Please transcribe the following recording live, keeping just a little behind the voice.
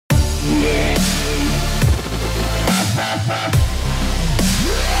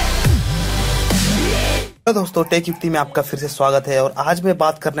तो दोस्तों टेक युक्ति में आपका फिर से स्वागत है। और आज मैं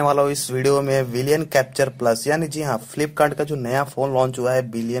बात करने वाला हूँ इस वीडियो में बिलियन कैप्चर प्लस, यानी जी हाँ, फ्लिपकार्ट का जो नया फोन लॉन्च हुआ है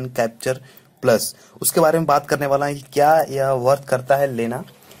बिलियन कैप्चर प्लस, उसके बारे में बात करने वाला है कि क्या यह वर्थ करता है लेना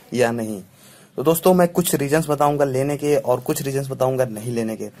या नहीं। तो दोस्तों मैं कुछ रीजंस बताऊंगा लेने के और कुछ रीजंस बताऊंगा नहीं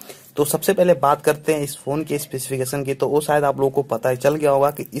लेने के। तो सबसे पहले बात करते हैं इस फोन के स्पेसिफिकेशन की। तो वो शायद आप लोगों को पता है चल गया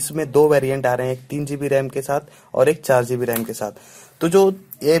होगा कि इसमें दो वेरिएंट आ रहे हैं, एक 3 GB रैम के साथ और एक 4 GB रैम के साथ। तो जो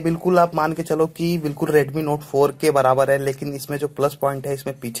ये बिल्कुल आप मान के चलो कि बिल्कुल Redmi Note 4 के बराबर है, लेकिन इसमें जो प्लस पॉइंट है,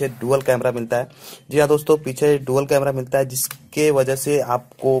 इसमें पीछे डुअल कैमरा मिलता है। जी हाँ दोस्तों, पीछे डुअल कैमरा मिलता है, जिसके वजह से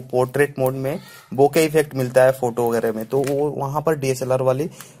आपको पोर्ट्रेट मोड में बोके इफेक्ट मिलता है फोटो वगैरह में। तो वो वहां पर डीएसएलआर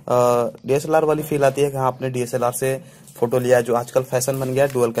वाली फील आती है कि हाँ, आपने डीएसएलआर से फोटो लिया, जो आजकल फैशन बन गया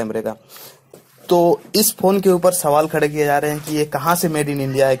है डुअल कैमरे का। तो इस फोन के ऊपर सवाल खड़े किए जा रहे हैं कि ये कहाँ से मेड इन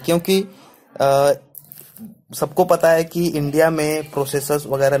इंडिया है, क्योंकि सबको पता है कि इंडिया में प्रोसेसर्स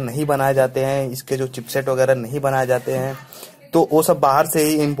वगैरह नहीं बनाए जाते हैं, इसके जो चिपसेट वगैरह नहीं बनाए जाते हैं, तो वो सब बाहर से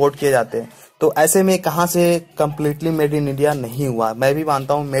ही इंपोर्ट किए जाते हैं। तो ऐसे में कहाँ से कंप्लीटली मेड इन इंडिया नहीं हुआ। मैं भी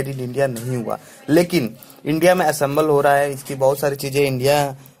मानता हूँ मेड इन इंडिया नहीं हुआ, लेकिन इंडिया में असेंबल हो रहा है। इसकी बहुत सारी चीजें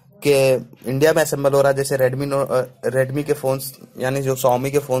इंडिया में असेंबल हो रहा है, जैसे रेडमी के फोन्स, यानी जो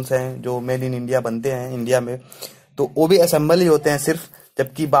Xiaomi के फोन्स हैं जो मेड इन इंडिया बनते हैं इंडिया में, तो वो भी असेंबल ही होते हैं सिर्फ,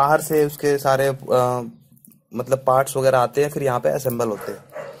 जबकि बाहर से उसके सारे मतलब पार्ट्स वगैरह आते हैं, फिर यहाँ पे असेंबल होते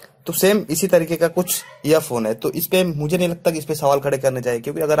हैं। तो सेम इसी तरीके का कुछ यह फोन है। तो इस पे मुझे नहीं लगता कि इस पे सवाल खड़े करने चाहिए,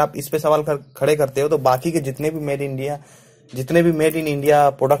 क्योंकि अगर आप इस पे सवाल खड़े करते हो तो बाकी के जितने भी मेड इन इंडिया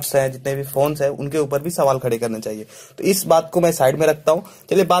प्रोडक्ट्स हैं, जितने भी फोन्स हैं, उनके ऊपर भी सवाल खड़े करने चाहिए। तो इस बात को मैं साइड में रखता हूँ।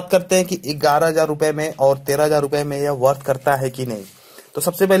 चलिए बात करते हैं कि 11,000 रुपए में और 13,000 रुपए में यह वर्थ करता है कि नहीं। तो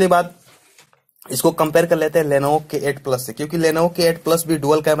सबसे पहली बात, इसको कंपेयर कर लेते हैं Lenovo के 8 प्लस से, क्योंकि Lenovo के 8 प्लस भी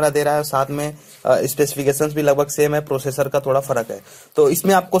डुअल कैमरा दे रहा है, साथ में स्पेसिफिकेशंस भी लगभग सेम है, प्रोसेसर का थोड़ा फर्क है। तो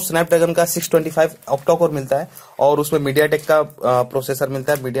इसमें आपको स्नैपड्रैगन का 625 ऑक्टा कोर मिलता है और उसमें मीडियाटेक का प्रोसेसर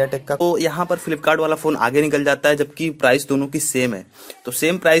मिलता है, मीडियाटेक का। तो यहाँ पर फ्लिपकार्ट वाला फोन आगे निकल जाता है, जबकि प्राइस दोनों की सेम है। तो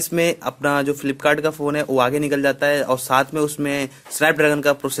सेम प्राइस में अपना जो फ्लिपकार्ट का फोन है वो आगे निकल जाता है, और साथ में उसमें स्नैपड्रैगन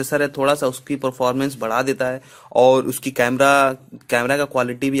का प्रोसेसर है, थोड़ा सा उसकी परफॉर्मेंस बढ़ा देता है, और उसकी कैमरा का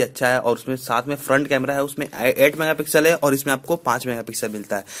क्वालिटी भी अच्छा है, और उसमें साथ में फ्रंट कैमरा है, उसमें 8 मेगापिक्सल है और इसमें आपको 5 मेगापिक्सल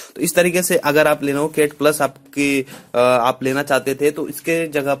मिलता है। तो इस तरीके से अगर आप Lenovo के 8 प्लस आप लेना चाहते थे, तो इसके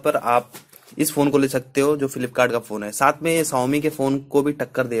जगह पर आप इस फोन को ले सकते हो जो फ्लिपकार्ट का फोन है। साथ में Xiaomi के फोन को भी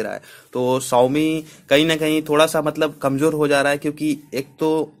टक्कर दे रहा है। तो Xiaomi कहीं ना कहीं थोड़ा सा मतलब कमजोर हो जा रहा है, क्योंकि एक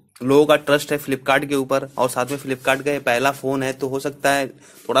तो लोगों का ट्रस्ट है फ्लिपकार्ट के ऊपर, और साथ में फ्लिपकार्ट का ये पहला फोन है, तो हो सकता है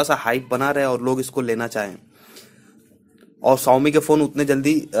थोड़ा सा हाइप बना रहे और लोग इसको लेना चाहें। और Xiaomi के फोन उतने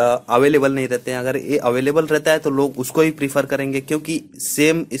जल्दी अवेलेबल नहीं रहते हैं। अगर ये अवेलेबल रहता है तो लोग उसको ही प्रीफर करेंगे, क्योंकि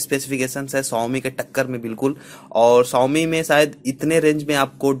सेम स्पेसिफिकेशंस है Xiaomi के टक्कर में बिल्कुल। और Xiaomi में शायद इतने रेंज में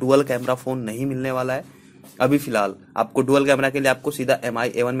आपको डुअल कैमरा फोन नहीं मिलने वाला है अभी फिलहाल। आपको डुअल कैमरा के लिए आपको सीधा MI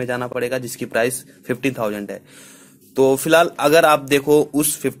A1 में जाना पड़ेगा, जिसकी प्राइस 15,000 है। तो फिलहाल अगर आप देखो,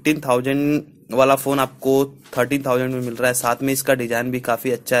 उस 15,000 वाला फोन आपको 13,000 में मिल रहा है। साथ में इसका डिजाइन भी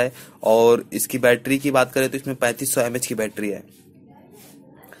काफी अच्छा है, और इसकी बैटरी की बात करें तो इसमें 3500 mAh की बैटरी है।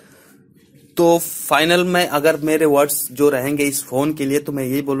 तो फाइनल में अगर मेरे वर्ड्स जो रहेंगे इस फोन के लिए, तो मैं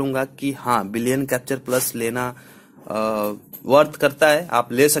यही बोलूंगा कि हाँ, बिलियन कैप्चर प्लस लेना वर्थ करता है।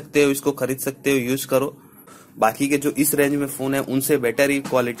 आप ले सकते हो, इसको खरीद सकते हो, यूज करो। बाकी के जो इस रेंज में फोन है उनसे बेटर ही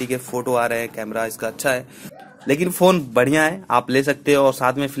क्वालिटी के फोटो आ रहे हैं, कैमरा इसका अच्छा है, लेकिन फोन बढ़िया है, आप ले सकते हो। और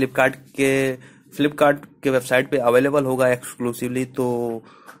साथ में फ्लिपकार्ट के वेबसाइट पे अवेलेबल होगा एक्सक्लूसिवली। तो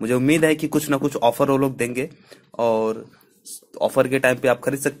मुझे उम्मीद है कि कुछ ना कुछ ऑफर वो लोग देंगे, और ऑफर के टाइम पे आप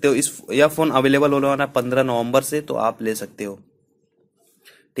खरीद सकते हो। यह फोन अवेलेबल होने वाला है 15 नवंबर से, तो आप ले सकते हो।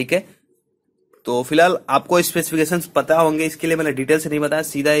 ठीक है, तो फिलहाल आपको स्पेसिफिकेशंस पता होंगे, इसके लिए मैंने डिटेल से नहीं बताया,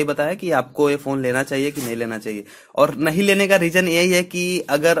 सीधा ये बताया कि आपको ये फोन लेना चाहिए कि नहीं लेना चाहिए। और नहीं लेने का रीजन यही है कि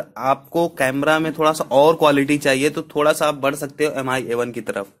अगर आपको कैमरा में थोड़ा सा और क्वालिटी चाहिए, तो थोड़ा सा आप बढ़ सकते हो MI A1 की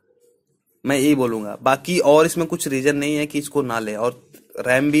तरफ, मैं यही बोलूंगा। बाकी और इसमें कुछ रीजन नहीं है कि इसको ना ले। और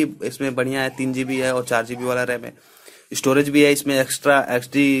रैम भी इसमें बढ़िया है, 3 GB है और 4 GB वाला रैम है। स्टोरेज भी है, इसमें एक्स्ट्रा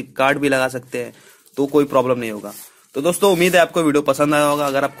SD कार्ड भी लगा सकते हैं, तो कोई प्रॉब्लम नहीं होगा। तो दोस्तों उम्मीद है आपको वीडियो पसंद आया होगा।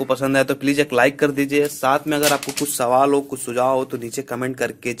 अगर आपको पसंद आया तो प्लीज एक लाइक कर दीजिए। साथ में अगर आपको कुछ सवाल हो, कुछ सुझाव हो, तो नीचे कमेंट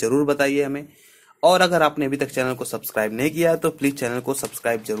करके जरूर बताइए हमें। और अगर आपने अभी तक चैनल को सब्सक्राइब नहीं किया है तो प्लीज चैनल को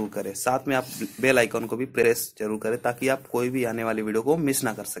सब्सक्राइब जरूर करें। साथ में आप बेल आइकन को भी प्रेस जरूर करें, ताकि आप कोई भी आने वाली वीडियो को मिस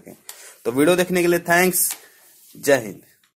ना कर सकें। तो वीडियो देखने के लिए थैंक्स। जय हिंद।